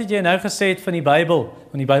daai goed het jy nou gesê het van die Bybel,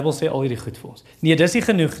 want die Bybel sê al hierdie goed vir ons. Nee, dis nie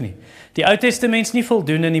genoeg nie. Die Ou Testament is nie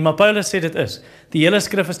voldoende nie, maar Paulus sê dit is. Die hele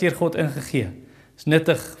skrif is deur God ingegee. Is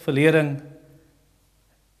nuttig vir lering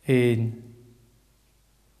en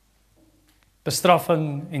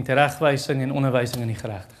bestraffing en teregwysing en onderwysing in die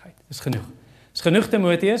geregtigheid. Dis genoeg. Dis genoeg,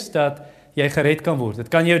 Timoteus, dat jy gered kan word. Dit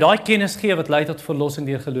kan jou daai kennis gee wat lei tot verlossing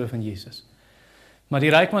deur geloof in Jesus. Maar die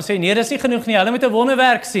ryk man sê, nee, dis nie genoeg nie, hulle moet 'n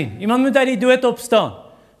wonderwerk sien. Iemand moet uit die dood opstaan.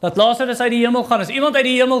 Dat Lazarus uit die hemel gaan. As iemand uit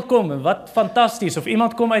die hemel kom, wat fantasties, of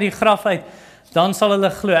iemand kom uit die graf uit, dan sal hulle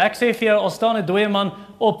glo. Ek sê vir jou, al staan 'n dooie man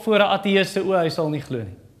op voor 'n ateïs se oë, hy sal nie glo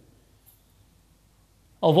nie.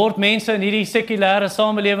 Al word mense in hierdie sekulêre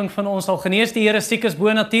samelewing van ons al genees die Here siekes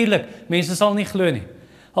bo-natuurlik, mense sal nie glo nie.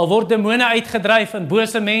 Al word demone uitgedryf en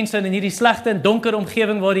bose mense in hierdie slegte en donker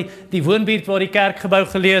omgewing waar die woonbuurt waar die kerkgebou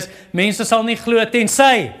geleë is, mense sal nie glo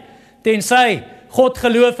tensy God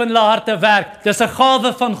geloof in hulle harte werk. Dis 'n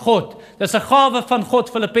gawe van God. Dis 'n gawe van God.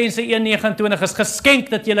 Filippense 1:29 is geskenk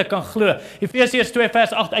dat jy kan glo. Efesiërs 2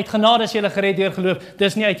 vers 8 uit genade is jy gered deur geloof.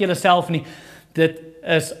 Dis nie uit jouself nie. dit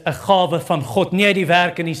is 'n gawe van God, nie uit die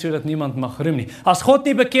werke nie, sodat niemand mag roem nie. As God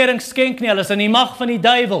nie bekering skenk nie, hulle is in die mag van die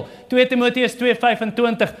duiwel. 2 Timoteus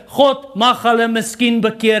 2:25, God mag hulle miskien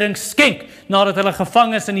bekering skenk, nadat hulle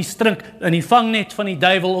gevang is in die vangnet van die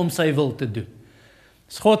duiwel om sy wil te doen.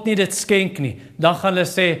 As God nie dit skenk nie, dan gaan hulle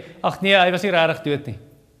sê, ag nee, hy was nie regtig dood nie.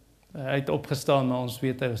 Hy het opgestaan, maar ons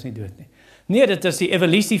weet hy was nie dood nie. Nee, dit is die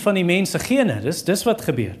evolusie van die mens se gene, dis wat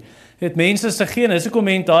gebeur. Het mense se gene, dis hoekom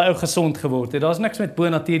mense daai ou gesond geword het. Daar's niks met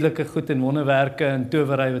bonatuurlike goed en wonderwerke en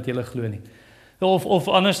towery wat jy glo nie. Of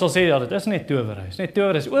anders sal sê, ja, dit is net towery. Dis net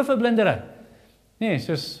towery, is oorverblindery. Nee,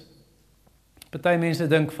 soos party mense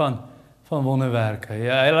dink van wonderwerke.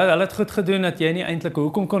 Ja, hulle het goed gedoen dat jy nie eintlik,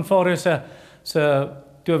 hoekom kon Farao se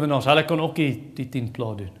towenaars, hulle kon ook die 10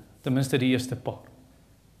 plaag doen. Ten minste die eerste paar.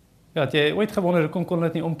 Ja, het jy ooit gewonder, hoekom kon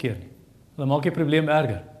hulle dit nie omkeer nie? Hulle maak die probleem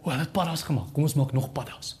erger. Hulle het paddas gemaak, kom ons maak nog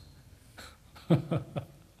paddas.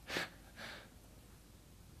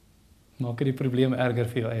 Maak die probleem erger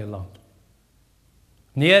vir jou eie land.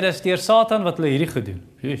 Nee, dis deur Satan wat hulle hierdie gedoen.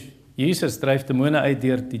 Jesus dryf demone uit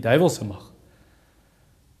deur die duiwelse mag.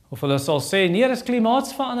 Of hulle sal sê, nee, dis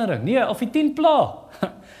klimaatsverandering. Nee, of die 10 plaag.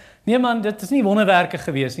 Nee man, dit is nie wonderwerke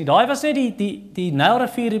gewees nie. Daai was net die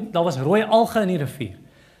Nylrivier, daar was rooi alge in die rivier.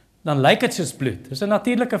 Dan lyk dit soos bloed. Dis 'n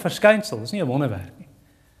natuurlike verskynsel, dis nie 'n wonderwerk nie.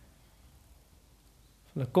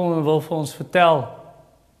 Hulle kom en wil vir ons vertel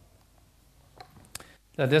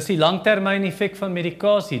dat dis die langtermyn effek van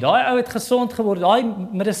medikasie. Daai ou het gesond geword, daai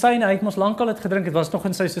medisyne hy het mos lankal dit gedrink, dit was nog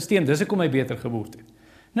in sy stelsel, dis hoekom hy beter geword het.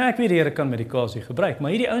 Nou ek weet die Here kan medikasie gebruik,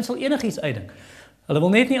 maar hierdie ouens sal enigiets uitdink. Hulle wil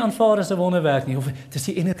net nie aanvaar as 'n wonderwerk nie, of dit is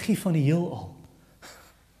die energie van die heelal.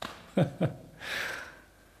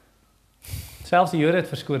 Selfs die Jode het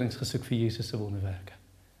verskonings gesoek vir Jesus se wonderwerke.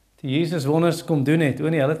 Toe Jesus wonders kom doen het,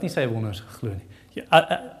 nee, hulle het nie sy wonders geglo nie.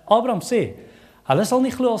 Abraham sê, hulle sal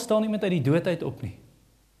nie glo al staan iemand uit die dood uit op nie.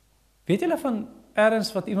 Weet julle van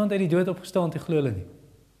ergens wat iemand uit die dood opgestaan het, glo hulle nie?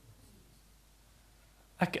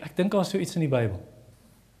 Ek dink daar is so iets in die Bybel.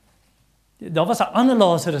 Daar was 'n ander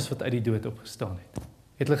Lazarus wat uit die dood opgestaan het.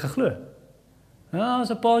 Het hulle geglo? Ja,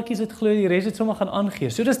 so 'n paartjies het glo, die res het sommer gaan aangee.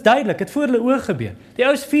 So dis duidelik, het voor hulle oë gebeur. Die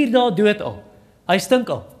ou is 4 dae dood al. Hy stink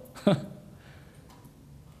al.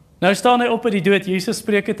 Nou staan hy op uit die dood, Jesus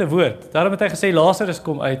spreek het 'n woord. Daarom het hy gesê Lazarus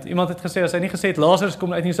kom uit. Iemand het gesê as hy nie gesê het Lazarus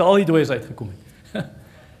kom uit nie, sou al die dooies uitgekom het.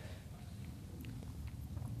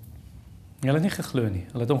 Hulle het nie geglo nie.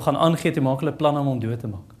 Hulle het hom gaan aangee te maak hulle planne om hom dood te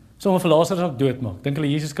maak. Sommige vir Lazarus ook doodmaak. Dink hulle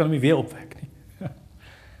Jesus kan hom nie weer opwek nie.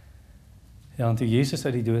 Ja, en toe Jesus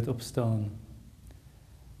uit die dood opstaan.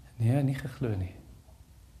 Nee, nie geglo nie.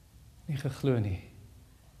 Nie geglo nie.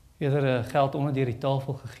 Eerder geld onder deur die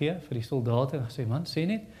tafel gegee vir die soldate en gesê, man, sê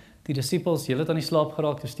net, die disippels, julle het aan die slaap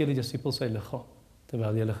geraak, toe steel die disippels sy liggaam,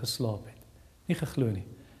 terwyl julle geslaap het. Nie geglo nie.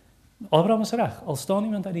 Abraham is reg, al staan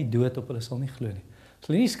iemand uit die dood op, hulle sal nie glo nie. As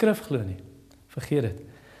hulle nie die skrif glo nie, vergeet dit.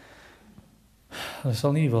 Hulle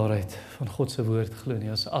sal nie die waarheid van God se woord glo nie.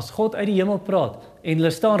 As God uit die hemel praat, en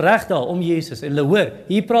hulle staan reg daar om Jesus, en hulle hoor,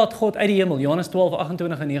 hier praat God uit die hemel, Johannes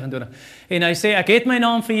 12:28 en 29, en hy sê, ek het my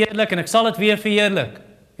naam verheerlik, en ek sal dit weer verheerlik.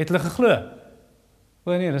 Het hulle geglo?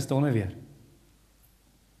 O nee, dis donder weer.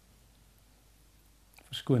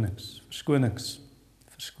 Verskonings.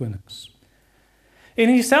 En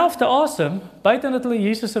in dieselfde asem, buiten dat hulle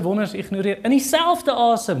Jesus se wonders ignoreer, in dieselfde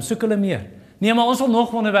asem soek hulle meer. Nee, maar ons wil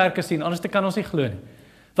nog wonderwerke sien, anders kan ons nie glo nie.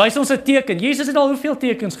 Wys ons 'n teken. Jesus het al hoeveel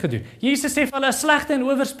tekens gedoen. Jesus sê vir hulle 'n slegte en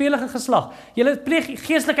owerspelige geslag. Julle pleeg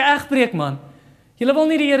geestelike egbreek, man. Julle wil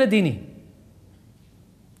nie die Here dien nie.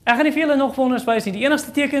 Ek gaan nie vir julle nog wonders wys nie. Die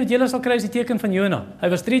enigste teken wat julle sal kry is die teken van Jona. Hy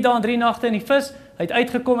was 3 dae en 3 nagte in die vis. Hy het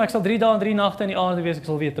uitgekom, ek sal 3 dae en 3 nagte in die aarde wees, ek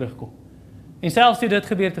sal weer terugkom. En selfs toe dit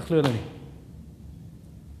gebeur te glo hulle nie.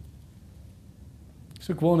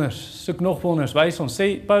 Soek wonders, soek nog wonders, wys ons.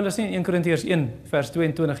 Sê Paulus in 1 Korintiërs 1 vers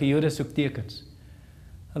 22, die Jode soek tekens.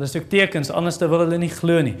 Hulle soek tekens, anders wil hulle nie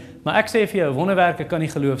glo nie. Maar ek sê vir jou, wonderwerke kan nie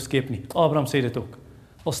geloof skep nie. Abraham sê dit ook.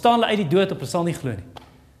 Al staan hulle uit die dood op, hulle sal nie glo nie.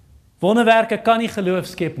 Wonderwerke kan nie geloof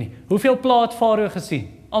skep nie. Hoeveel plaag het Farao gesien?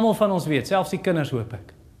 Almal van ons weet, selfs die kinders hoop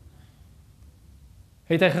ek.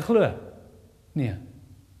 Het hy geglo? Nee.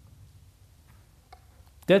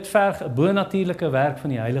 Dit verg 'n bonatuurlike werk van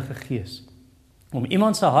die Heilige Gees. Om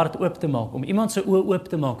iemand se hart oop te maak, om iemand se oë oop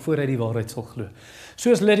te maak voor hy die waarheid sal glo.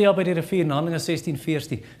 Soos Lydia by die rivier in Handelinge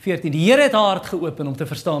 16:14. Die Here het haar hart geopen om te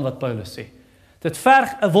verstaan wat Paulus sê. Dit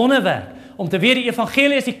verg 'n wonderwerk om te weet die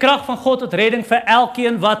evangelie is die krag van God tot redding vir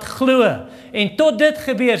elkeen wat glo. En tot dit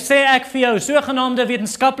gebeur, sê ek vir jou, sogenaamde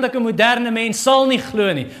wetenskaplike moderne mens sal nie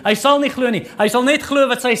glo nie. Hy sal nie glo nie. Hy sal net glo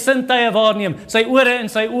wat sy sintuie waarneem, sy ore en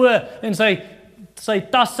sy oë en sy sy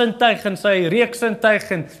tassintuig en sy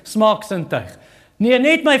reuksintuig en smaaksintuig. Nee,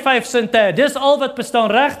 net my 5 sintuie, dis al wat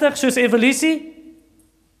bestaan regtig soos evolusie.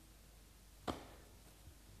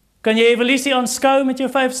 Kan jy evolusie aanskou met jou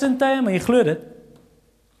 5 sintuie, maar jy glo dit?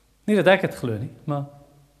 Nie dat ek het glo nie, maar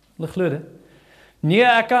hulle glo dit. Nee,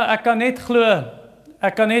 ek kan net glo,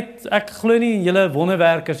 ek glo nie in julle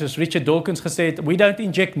wonderwerke soos Richard Dawkins gesê het, we don't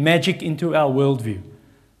inject magic into our worldview.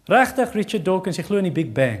 Regtig, Richard Dawkins, jy glo in die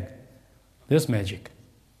Big Bang. Dis magic.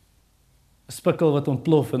 'n Spikkel wat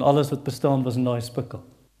ontplof en alles wat bestaan was in daai spikkel.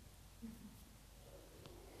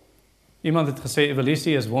 Iemand het gesê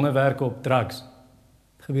evolusie is wonderwerke op drugs.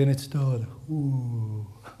 Het gebeur net stadig.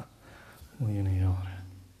 Miljoene jare.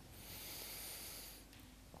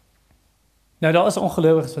 Nou daar is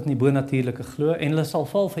ongelowiges wat in die bonatuurlike glo en hulle sal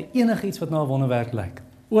val vir enigiets wat na 'n wonderwerk lyk.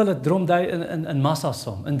 Hulle drom in massa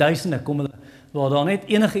saam, in duisende kom hulle waar daar net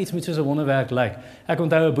enigiets met soos 'n wonderwerk lyk. Ek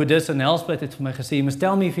onthou 'n boeddhis in Nelspruit het vir my gesê, "You must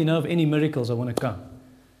tell me if you know of any miracles I want to come."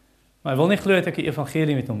 Maar hy wil nie glo dat ek die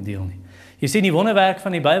evangelie met hom deel nie. Jy sien die wonderwerk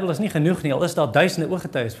van die Bybel is nie genoeg nie, al is daar duisende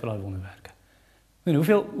ooggetuies vir daai wonderwerke. En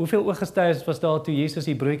hoeveel ooggetuies was daar toe Jesus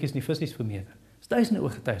die broodjies en die visse vermeerder? Dis duisende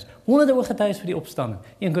ooggetuies, honderde ooggetuies vir die opstanding.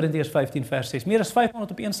 1 Korintiërs 15 vers 6, meer as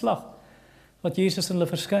 500 op een slag wat Jesus in hulle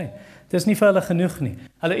verskyn. Dis nie vir hulle genoeg nie.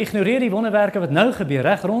 Hulle ignoreer die wonderwerke wat nou gebeur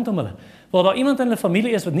reg rondom hulle. Waar daar iemand in hulle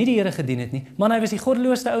familie is wat nie die Here gedien het nie, maar hy was die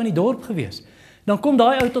goddeloosste ou in die dorp gewees. Dan kom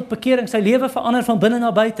daai ou tot bekering, sy lewe verander van binne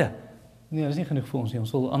na buite. Nee, dis nie genoeg vir ons nie.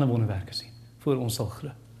 Ons wil ander wonderwerke sien voor ons sal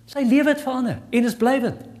glo. Sy lewe het verander en is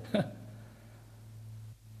blywend.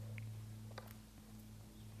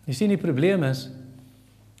 Jy sien die probleem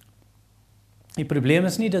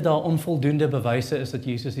is nie dat daar onvoldoende bewyse is dat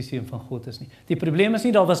Jesus die seun van God is nie. Die probleem is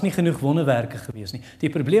nie daar was nie genoeg wonderwerke gewees nie. Die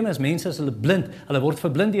probleem is mense is hulle blind, hulle word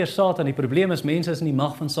verblind deur Satan. Die probleem is mense is in die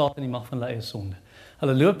mag van Satan, die mag van hulle eie sonde.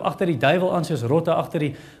 Hulle loop agter die duiwel aan soos rotte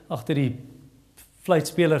agter die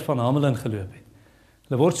fluitspeler van Hamelin geloop het.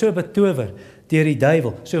 Hulle word so betower deur die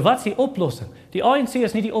duiwel. So wat is die oplossing? Die ANC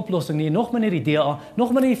is nie die oplossing nie, nog minder die DA,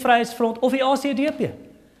 nog minder die Vryheidsfront of die ACDP.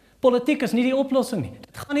 Politiek is nie die oplossing nie.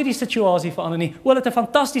 Dit gaan nie die situasie verander nie. Hulle het 'n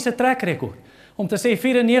fantastiese trekrekord. Om te sê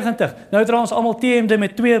 94, nou dra ons almal T-hemde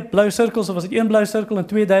met 2 blou sirkels of was dit 1 blou sirkel en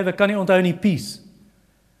 2 duwe, kan nie onthou nie, peace.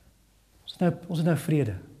 Ons het nou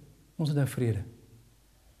vrede. Ons het nou vrede.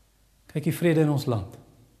 Kyk die vrede in ons land.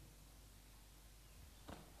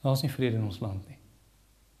 Daar is nie vrede in ons land nie.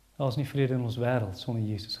 Daar is nie vrede in ons wêreld sonder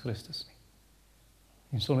Jesus Christus nie.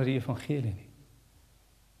 En sonder die evangelie nie.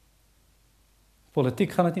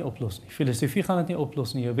 Politiek gaan dit nie oplos nie. Filosofie gaan dit nie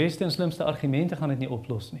oplos nie. Jou beste en slimste argumente gaan dit nie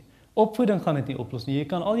oplos nie. Opvoeding gaan dit nie oplos nie. Jy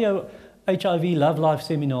kan al jou HIV Love Life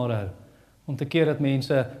seminare hou om te keer dat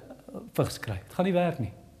mense vigs kry. Dit gaan nie werk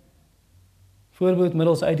nie.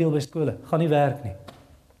 Voorbeeldmiddels uitdeel by skole, gaan nie werk nie.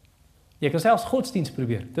 Jy kan selfs godsdienst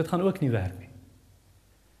probeer. Dit gaan ook nie werk nie.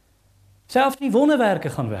 Selfs nie wonderwerke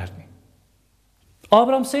gaan werk nie.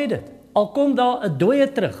 Abraham sê dit. Al kom daar 'n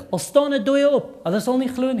dooie terug, al staan 'n dooie op, hulle sal nie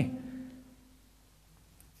glo nie.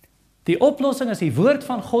 Die oplossing is die woord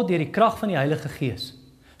van God deur die krag van die Heilige Gees.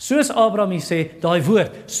 Soos Abraham hier sê, daai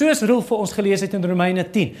woord, soos Roel vir ons gelees het in Romeine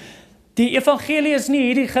 10. Die evangelie is nie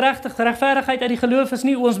hierdie geregverdigheid uit die geloof is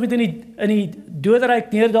nie, ons moet in die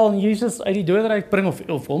doderyk neerdal en Jesus uit die doderyk bring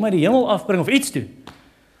of hom uit die hemel afbring of iets doen.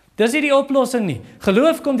 Dis nie die oplossing nie.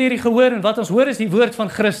 Geloof kom deur die gehoor en wat ons hoor is die woord van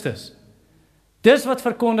Christus. Dis wat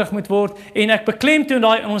verkondig moet word en ek beklemtoon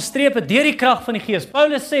daai onderstreep dit deur die krag van die Gees.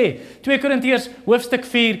 Paulus sê 2 Korintiërs hoofstuk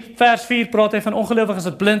 4 vers 4 praat hy van ongelowiges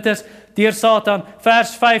wat blind is deur Satan.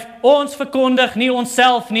 Vers 5 ons verkondig nie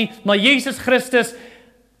onsself nie, maar Jesus Christus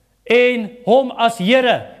en hom as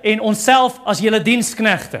Here en onsself as julle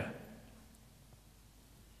diensknegte.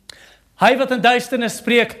 Hy wat in duisternis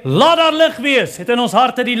spreek, laat daar lig wees, het in ons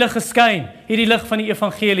harte die lig geskyn, hierdie lig van die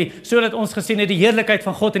evangelie, sodat ons gesien het die heerlikheid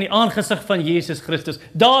van God in die aangesig van Jesus Christus.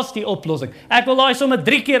 Daar's die oplossing. Ek wil daai sommer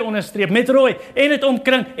 3 keer onderstreep, met rooi, en dit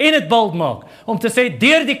omkring, en dit bold maak, om te sê,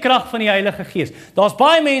 deur die krag van die Heilige Gees. Daar's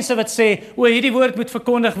baie mense wat sê, hierdie woord moet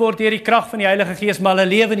verkondig word deur die krag van die Heilige Gees, maar hulle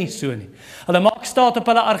lewe nie so nie. Hulle maak staat op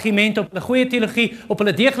hulle argumente, op hulle goeie teologie, op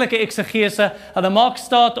hulle deeglike eksegese, hulle maak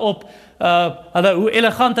staat op hoe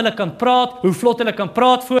elegant hulle kan praat, hoe vlot hulle kan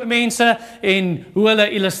praat voor mense en hoe hulle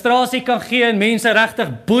illustrasie kan gee en mense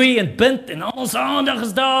regtig boei en bind en al ons aandag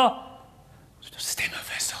is daar. So 'n stemme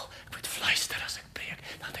wissel. Ek moet fluister as ek preek,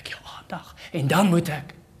 dan het ek jou aandag en dan moet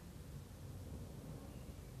ek.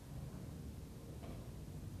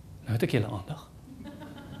 Nou het ek julle aandag.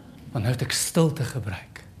 Want nou het ek stilte gebruik.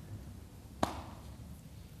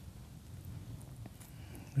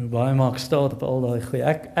 Baie maak staat op al daai goeie.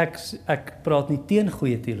 Ek praat nie teen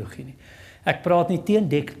goeie teologie nie. Ek praat nie teen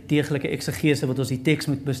deeglike eksegese wat ons die teks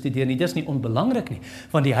moet bestudeer nie. Dis nie onbelangrik nie,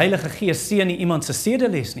 want die Heilige Gees seën nie iemand se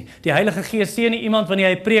sedeles nie. Die Heilige Gees seën nie iemand wanneer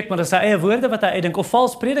hy preek, maar dis sy eie woorde wat hy uitdink of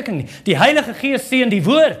vals prediking nie. Die Heilige Gees seën die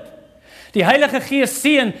woord. Die Heilige Gees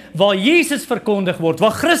seën waar Jesus verkondig word,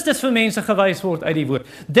 waar Christus vir mense gewys word uit die woord.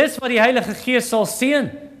 Dis wat die Heilige Gees sal seën.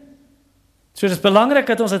 So dis belangrik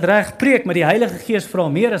dat ons dit reg preek, maar die Heilige Gees vra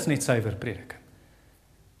meer as net suiwer prediking.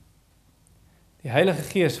 Die Heilige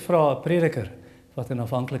Gees vra 'n prediker wat in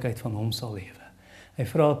afhanklikheid van hom sal lewe. Hy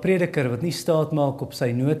vra 'n prediker wat nie staat maak op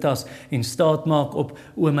sy notas en staat maak op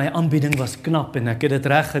my aanbieding was knap en ek het dit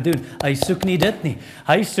reg gedoen. Hy soek nie dit nie.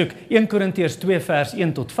 Hy soek 1 Korintiërs 2 vers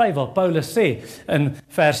 1 tot 5 waar Paulus sê in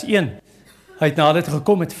vers 1 hy het na dit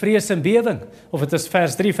gekom met vrees en bewering. Of dit is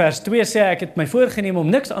vers 3, vers 2 sê ek het my voorgenem om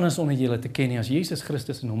niks anders onder julle te ken nie as Jesus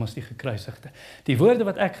Christus en hom as die gekruisigde. Die woorde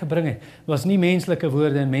wat ek gebring het was nie menslike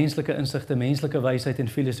woorde en menslike insigte, menslike wysheid en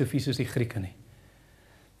filosofie soos die Grieke nie.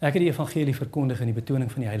 Ek het die evangelie verkondig in die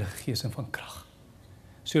betoning van die Heilige Gees en van krag.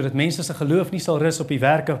 Sodat mense se geloof nie sal rus op die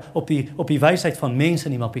werke, op die wysheid van mense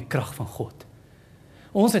nie, maar op die krag van God.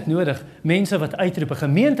 Ons het nodig mense wat uitroep, 'n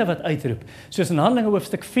gemeente wat uitroep, soos in Handelinge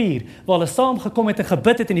hoofstuk 4, waar hulle saamgekom het en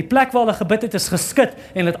gebid het en die plek waar hulle gebid het is geskit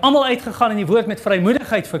en het almal uitgegaan en die woord met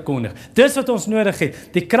vrymoedigheid verkondig. Dis wat ons nodig het,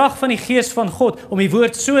 die krag van die Gees van God om die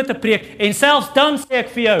woord so te preek en selfs dan sê ek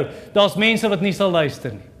vir jou, daar's mense wat nie sal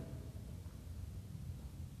luister nie.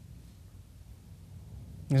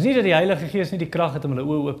 Dit is nie dat die Heilige Gees nie die krag het om hulle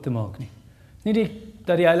oë oop te maak nie. Dit is nie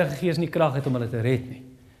dat die Heilige Gees nie krag het om hulle te red nie.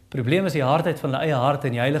 Probleem is die hardheid van hulle eie hart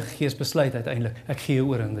en die Heilige Gees besluit uiteindelik, ek gee jou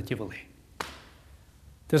oor aan wat jy wil hê.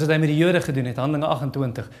 Dis wat hy met die Jode gedoen het, Handelinge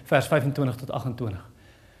 28, vers 25 tot 28.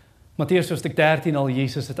 Matteus hoofstuk 13 al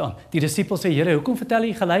Jesus het aan. Die disippels sê, Here, hoekom vertel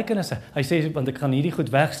jy gelykenisse? Hy sê, want ek gaan hierdie goed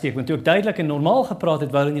wegsteek, want toe ek duidelik en normaal gepraat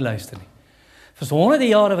het, wou hulle nie luister nie. Vir so honderde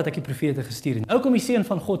jare wat ek die profete gestuur het, ook om die seun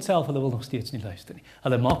van God self, hulle wil nog steeds nie luister nie.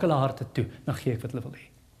 Hulle maak hulle harte toe, dan gee ek wat hulle wil hê.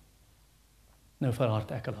 Nou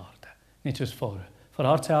verhard ek hulle harte, net soos Farao.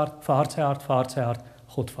 Verhard sy hart, verhard sy hart, verhard sy hart,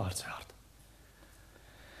 God verhard sy hart.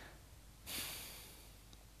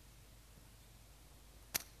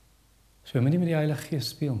 So moenie met die Heilige Gees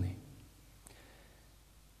speel nie.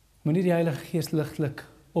 Moenie die Heilige Gees ligtelik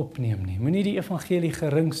opneem nie. Moenie die evangelie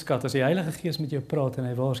gering skat as die Heilige Gees met jou praat en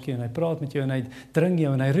hy waarsku en hy praat met jou en hy dring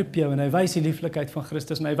jou en hy roep jou en hy wys die lieflikheid van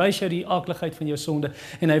Christus en hy wys jou die aakligheid van jou sonde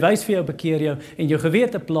en hy wys vir jou bekeer jou en jou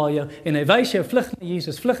gewete pla jou en hy wys jou vlug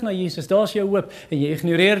na Jesus, daar's jou hoop en jy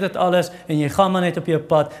ignoreer dit alles en jy gaan maar net op jou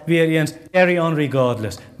pad weer eens carry on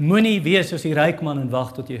regardless. Moenie wees soos die ryk man en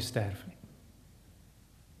wag tot jy sterf nie.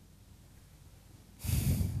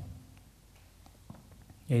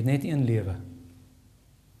 Jy het net een lewe.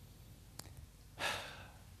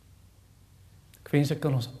 Ek wens ek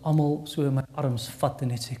kan ons almal so in my arms vat en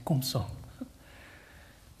net sê, kom saam.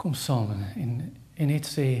 Kom saam en net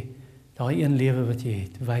sê, daai een lewe wat jy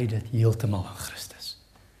het, wy dit heeltemal aan Christus.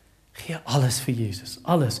 Gee alles vir Jesus,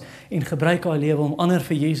 alles. En gebruik daai lewe om ander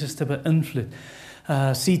vir Jesus te beïnvloed.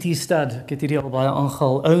 C.T. Studd, ek het hierdie al baie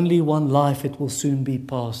aangehaal, only one life it will soon be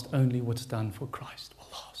past, only what's done for Christ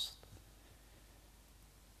will last.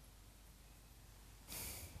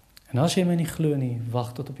 En as jy my nie glo nie,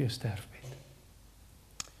 wag tot op jou sterfbed.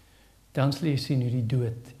 Dan sal jy sien hoe die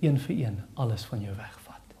dood, een vir een, alles van jou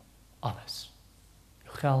wegvat. Alles.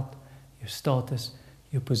 Jou geld, jou status,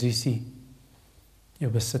 jou posisie, jou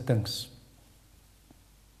besittings,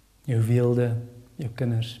 jou weelde, jou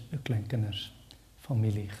kinders, jou kleinkinders,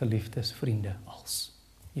 familie, geliefdes, vriende, als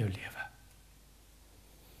jou lewe.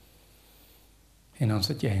 En dan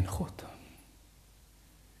sit jy in God.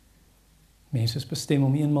 Mense is bestem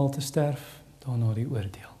om eenmaal te sterf, daarna die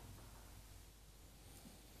oordeel.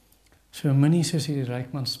 So moenie soos die ryk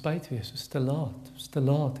man spyt wees, is te laat,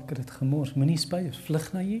 ek het dit gemors, moenie spyt wees, vlug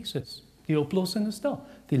na Jesus. Die oplossing is daar,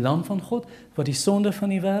 die lam van God, wat die sonde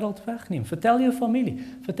van die wêreld wegneem. Vertel jou familie,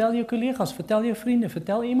 vertel jou kollegas, vertel jou vriende,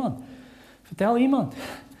 vertel iemand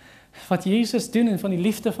wat Jesus doen en van die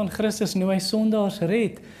liefde van Christus en hoe hy sondaars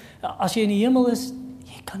red. As jy in die hemel is,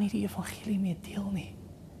 jy kan nie die evangelie meer deel nie.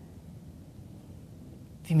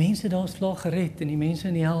 Die mense daar is klaar gered en die mense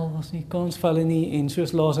in die hel was nie kans vir hulle nie en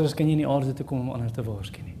soos Lazarus kan jy nie aarde toe kom om ander te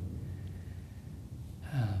waarsku nie.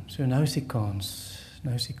 So nou is die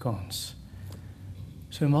kans.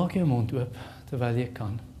 So maak jou mond oop terwyl jy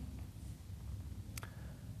kan.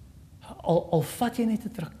 Al vat jy net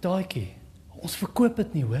 'n traktaatjie. Ons verkoop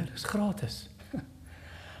dit nie, hoor, is gratis.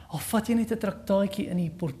 Al vat jy net 'n traktaatjie in die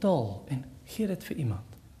portaal en gee dit vir iemand.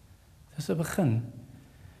 Dis 'n begin.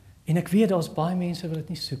 En ek weet daar's baie mense wat dit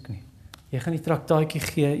nie soek nie. Jy gaan die traktaatjie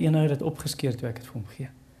gee, eenhou dit opgeskeer toe ek dit vir hom gee.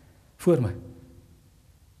 Voor my.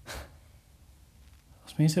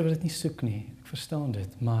 Ons mense wil dit nie soek nie, ek verstaan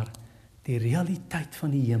dit, maar die realiteit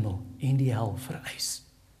van die hemel en die hel vereis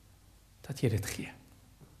dat jy dit gee.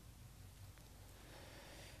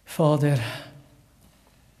 Vader,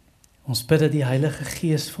 ons bid dat die Heilige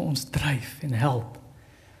Gees vir ons dryf en help.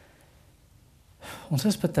 Ons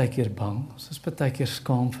is baie keer bang, ons is baie keer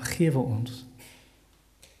skaam, vergewe ons.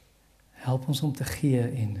 Help ons om te gee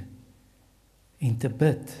en te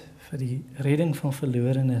bid vir die redding van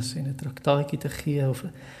verlorenes en 'n traktaatjie te gee, of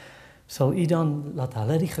sal U dan laat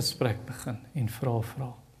hulle die gesprek begin en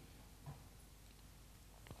vra.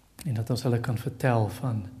 En dat ons hulle kan vertel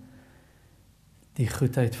van die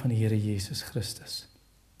goedheid van die Here Jesus Christus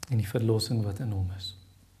en die verlossing wat in hom is.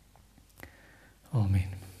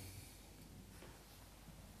 Amen.